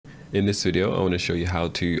In this video, I want to show you how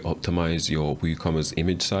to optimize your WooCommerce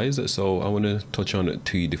image size. So I want to touch on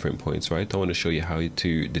two different points, right? I want to show you how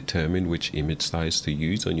to determine which image size to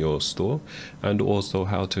use on your store, and also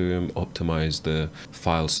how to optimize the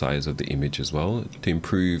file size of the image as well to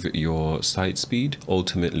improve your site speed,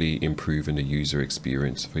 ultimately improving the user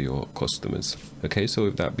experience for your customers. Okay, so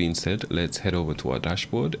with that being said, let's head over to our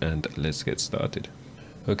dashboard and let's get started.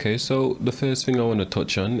 Okay, so the first thing I want to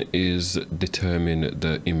touch on is determine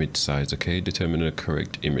the image size. Okay, determine the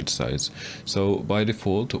correct image size. So by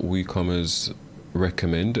default, WooCommerce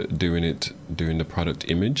recommend doing the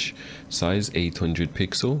product image size 800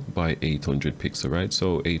 pixel by 800 pixel, right?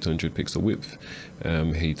 So 800 pixel width,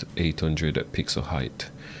 800 pixel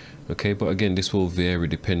height. Okay, but again, this will vary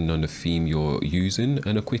depending on the theme you're using,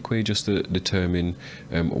 and a quick way just to determine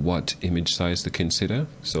what image size to consider.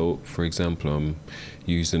 So for example, I'm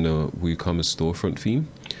using a WooCommerce storefront theme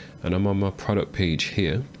and I'm on my product page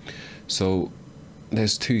here. So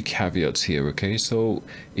there's two caveats here. Okay, so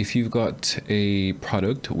if you've got a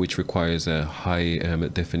product which requires a high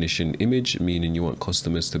definition image, meaning you want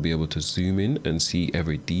customers to be able to zoom in and see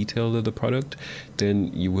every detail of the product, then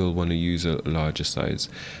you will want to use a larger size.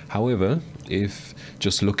 However, if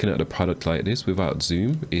just looking at the product like this without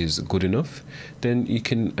zoom is good enough, then you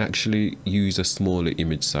can actually use a smaller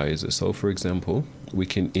image size. So for example, we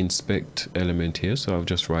can inspect element here. So I'll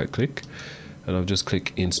just right click and I'll just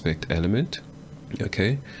click inspect element.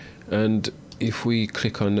 Okay, and if we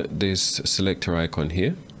click on this selector icon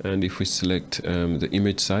here, and if we select the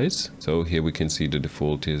image size, so here we can see the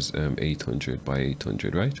default is 800 by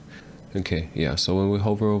 800, right? Okay, yeah, so when we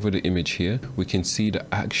hover over the image here, we can see the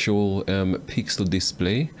actual pixel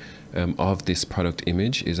display of this product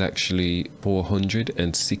image is actually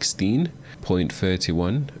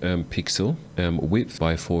 416.31 pixel width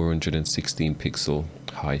by 416 pixel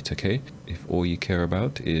height. Okay, if all you care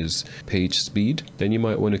about is page speed, then you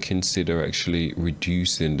might want to consider actually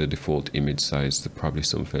reducing the default image size to probably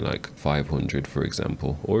something like 500, for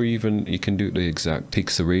example, or even you can do the exact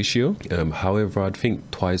pixel ratio. However, I'd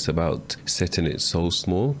think twice about setting it so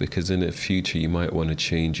small, because in the future you might want to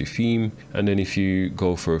change your theme, and then if you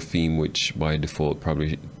go for a theme which by default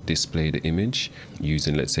probably display the image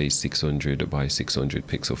using, let's say, 600 by 600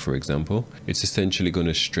 pixel, for example, it's essentially going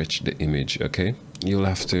to stretch the image. Okay, you'll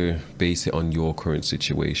have to base it on your current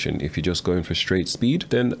situation. If you're just going for straight speed,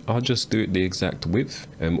 then I'll just do it the exact width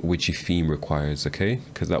which your theme requires, okay,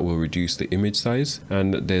 because that will reduce the image size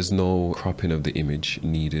and there's no cropping of the image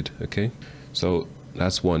needed. Okay, so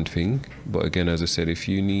that's one thing. But again, as I said, if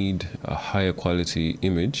you need a higher quality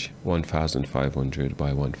image, 1500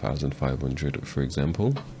 by 1500, for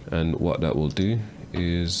example, and what that will do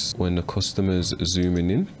is when the customers zooming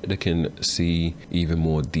in, they can see even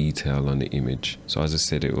more detail on the image. So as I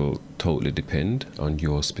said, it will totally depend on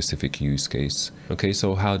your specific use case. Okay,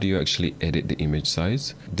 so how do you actually edit the image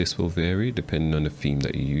size? This will vary depending on the theme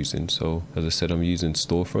that you're using. So as I said, I'm using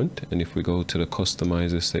storefront, and if we go to the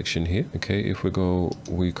customizer section here, okay, if we go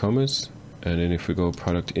WooCommerce, and then if we go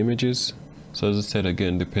product images, so as I said,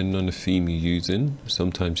 again, depending on the theme you're using,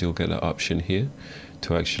 sometimes you'll get the option here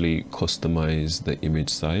to actually customize the image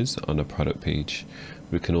size on a product page.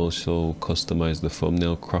 We can also customize the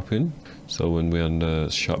thumbnail cropping. So when we're on the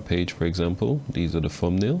shop page, for example, these are the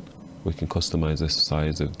thumbnail. We can customize the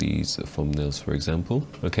size of these thumbnails, for example.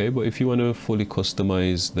 Okay, but if you want to fully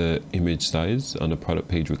customize the image size on a product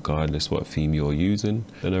page, regardless what theme you're using,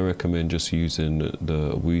 then I recommend just using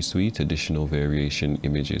the Woosuite Additional Variation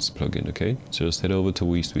Images plugin. Okay, so just head over to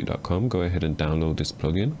woosuite.com, go ahead and download this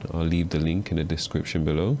plugin. I'll leave the link in the description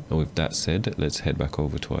below. And with that said, let's head back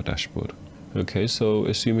over to our dashboard. Okay, so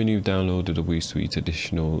assuming you've downloaded the Woosuite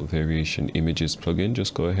Additional Variation Images plugin,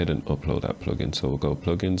 just go ahead and upload that plugin. So we'll go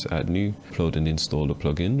plugins, add new, upload and install the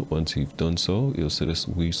plugin. Once you've done so, you'll see this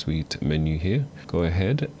Woosuite menu here. Go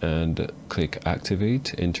ahead and click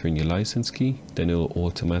activate, enter in your license key. Then it'll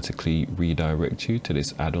automatically redirect you to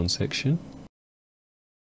this add-on section.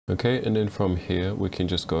 Okay, and then from here, we can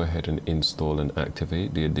just go ahead and install and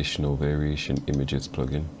activate the Additional Variation Images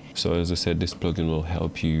plugin. So as I said, this plugin will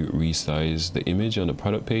help you resize the image on the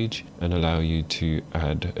product page and allow you to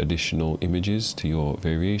add additional images to your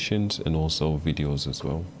variations and also videos as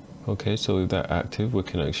well. Okay, so with that active, we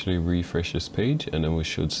can actually refresh this page and then we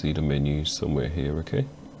should see the menu somewhere here. Okay,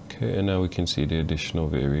 and now we can see the Additional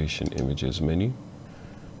Variation Images menu.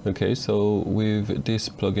 Okay, so with this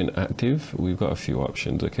plugin active, we've got a few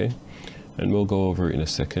options, okay, and we'll go over it in a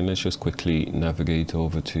second. Let's just quickly navigate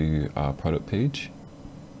over to our product page.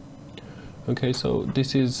 Okay, so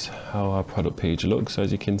this is how our product page looks.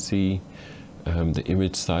 As you can see, the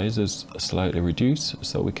image size is slightly reduced,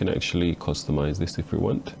 so we can actually customize this if we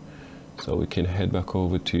want. So we can head back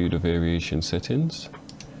over to the variation settings,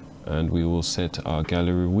 and we will set our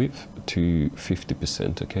gallery width to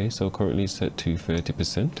 50%. Okay, so currently it's set to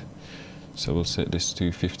 30%. So we'll set this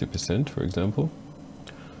to 50%, for example.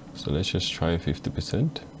 So let's just try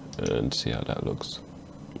 50% and see how that looks.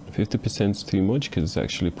 50% is too much because it's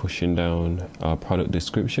actually pushing down our product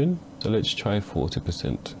description. So let's try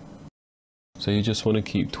 40%. So you just want to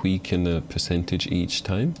keep tweaking the percentage each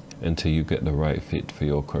time until you get the right fit for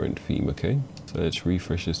your current theme, okay? So let's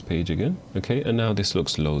refresh this page again. Okay, and now this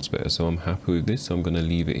looks loads better. So I'm happy with this. So I'm going to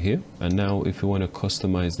leave it here. And now if we want to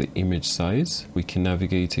customize the image size, we can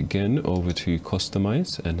navigate again over to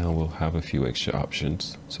customize, and now we'll have a few extra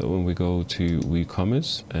options. So when we go to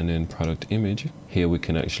WooCommerce and then product image, here we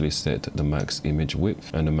can actually set the max image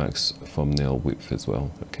width and the max thumbnail width as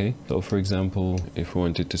well. Okay, so for example, if we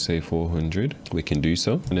wanted to say 400, we can do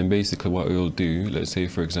so. And then basically what we'll do, let's say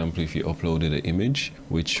for example, if you uploaded an image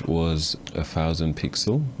which was 1000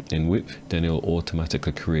 pixel in width, then it'll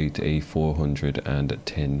automatically create a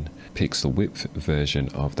 410 pixel width version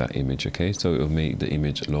of that image. Okay, so it'll make the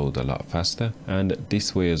image load a lot faster, and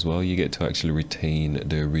this way as well you get to actually retain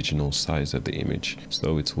the original size of the image,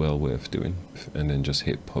 so it's well worth doing. And then just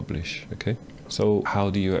hit publish. Okay, so how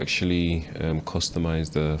do you actually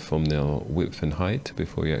customize the thumbnail width and height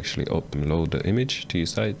before you actually upload the image to your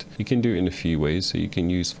site? You can do it in a few ways. So you can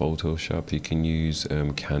use Photoshop, you can use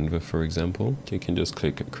Canva, for example. You can just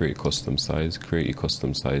click create custom size, create your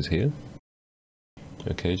custom size here.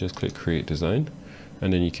 Okay, just click create design,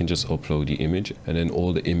 and then you can just upload your image, and then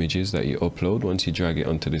all the images that you upload, once you drag it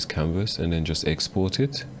onto this canvas and then just export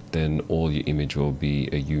it, then all your image will be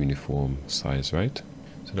a uniform size, right?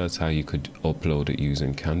 So that's how you could upload it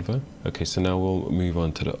using Canva. Okay, so now we'll move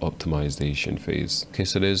on to the optimization phase. Okay,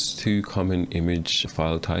 so there's two common image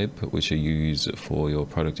file type which are used for your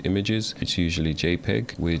product images. It's usually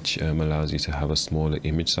JPEG, which allows you to have a smaller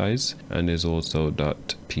image size, and there's also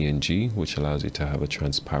 .png, which allows you to have a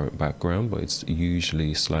transparent background, but it's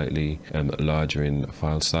usually slightly larger in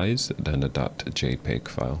file size than a .jpeg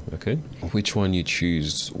file. Okay, which one you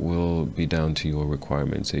choose will be down to your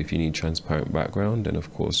requirements. So if you need transparent background, then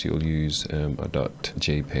of course you'll use a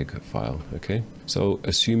 .jpeg file. Okay, so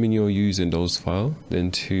assuming you're using those files, then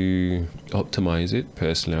to optimize it,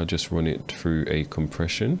 personally I'll just run it through a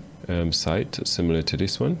compression site similar to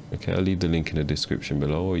this one. Okay, I'll leave the link in the description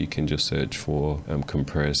below, or you can just search for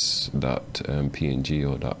compress.png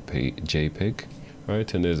or .jpeg.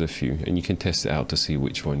 Right, and there's a few, and you can test it out to see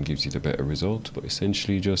which one gives you the better result. But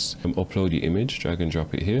essentially just upload your image, drag and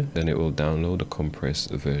drop it here, then it will download a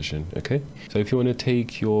compressed version. Okay, so if you want to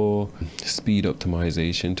take your speed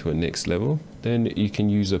optimization to a next level, then you can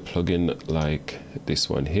use a plugin like this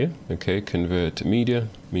one here. Okay, convert media,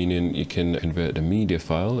 meaning you can convert the media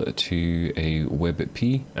file to a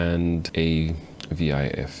WebP and a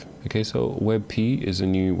VIF. Okay, so WebP is a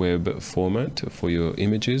new web format for your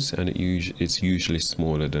images, and it's usually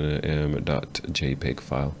smaller than a .jpeg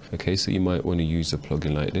file. Okay, so you might want to use a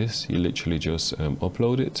plugin like this. You literally just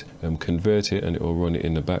upload it, convert it, and it will run it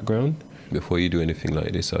in the background. Before you do anything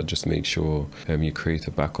like this, I'll just make sure you create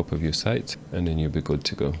a backup of your site, and then you'll be good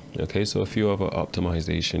to go. Okay, so a few other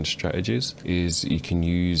optimization strategies is you can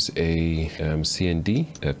use a CND,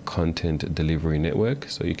 a content delivery network.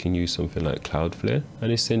 So you can use something like Cloudflare,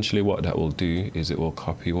 and essentially what that will do is it will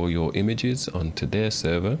copy all your images onto their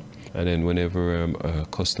server. And then whenever a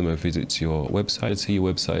customer visits your website, say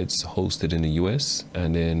your website's hosted in the US,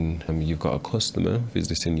 and then you've got a customer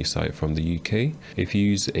visiting your site from the UK, if you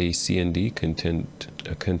use a CND,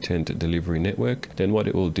 content delivery network, then what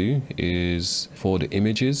it will do is for the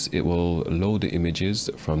images, it will load the images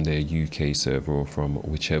from their UK server or from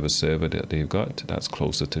whichever server that they've got that's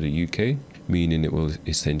closer to the UK, meaning it will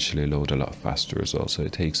essentially load a lot faster as well. So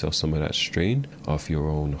it takes off some of that strain off your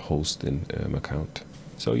own hosting account.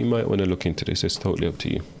 So you might want to look into this. It's totally up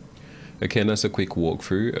to you. Okay, and that's a quick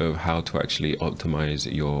walkthrough of how to actually optimize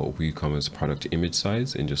your WooCommerce product image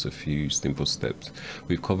size in just a few simple steps.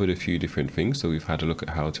 We've covered a few different things. So we've had a look at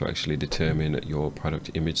how to actually determine your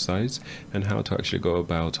product image size and how to actually go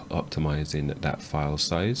about optimizing that file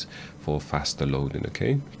size for faster loading.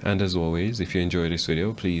 Okay, and as always, if you enjoyed this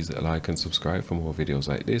video, please like and subscribe for more videos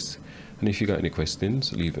like this. And if you got any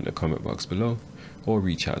questions, leave it in the comment box below, or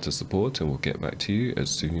reach out to support and we'll get back to you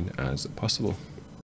as soon as possible.